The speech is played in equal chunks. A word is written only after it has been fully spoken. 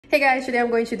Hey guys, today I'm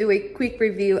going to do a quick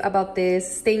review about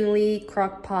this Stanley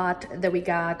crock pot that we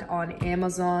got on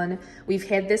Amazon. We've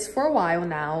had this for a while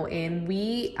now and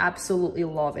we absolutely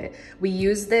love it. We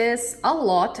use this a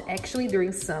lot actually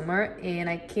during summer and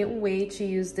I can't wait to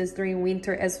use this during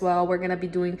winter as well. We're gonna be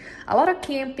doing a lot of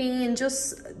camping and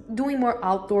just doing more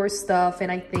outdoor stuff,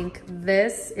 and I think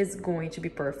this is going to be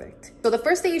perfect. So the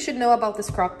first thing you should know about this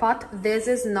crock pot, this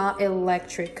is not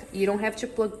electric. You don't have to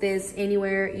plug this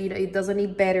anywhere. It doesn't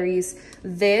need batteries.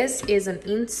 This is an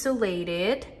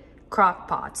insulated crock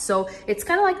pot, so it's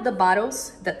kind of like the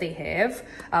bottles that they have,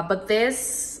 but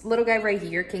this little guy right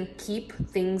here can keep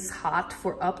things hot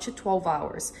for up to 12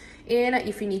 hours. And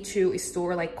if you need to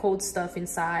store like cold stuff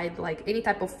inside, like any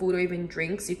type of food or even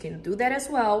drinks, you can do that as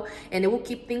well, and it will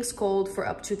keep things cold for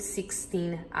up to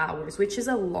 16 hours, which is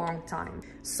a long time.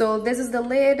 So this is the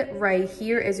lid right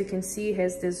here. As you can see, it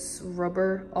has this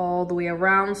rubber all the way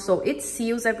around, so it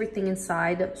seals everything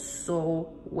inside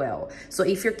so well. So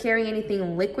if you're carrying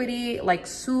anything liquidy like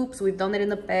soups, we've done it in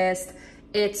the past,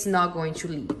 it's not going to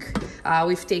leak.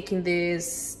 We've taken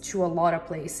this to a lot of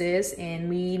places and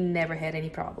we never had any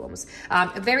problems.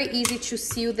 Very easy to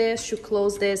seal this, to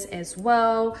close this as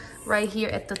well. Right here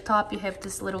at the top, you have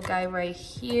this little guy right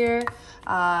here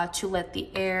to let the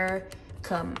air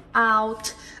come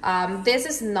out. This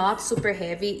is not super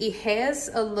heavy. It has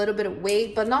a little bit of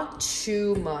weight, but not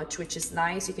too much, which is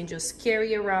nice. You can just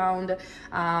carry around.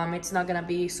 It's not gonna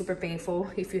be super painful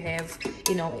if you have,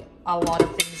 you know, a lot of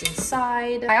things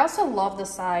inside. I also love the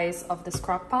size of this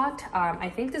crock pot. I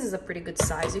think this is a pretty good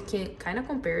size. You can kind of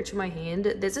compare it to my hand.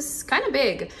 This is kind of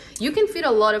big. You can feed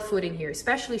a lot of food in here,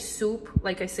 especially soup.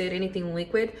 Like I said, anything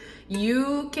liquid.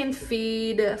 You can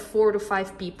feed 4 to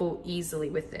 5 people easily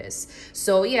with this.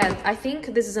 So yeah, I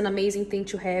think this is an amazing thing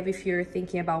to have if you're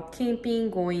thinking about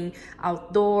camping, going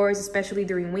outdoors, especially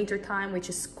during winter time, which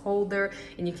is colder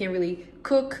and you can't really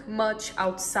cook much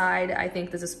outside. I think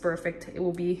this is perfect. It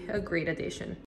will be a great addition.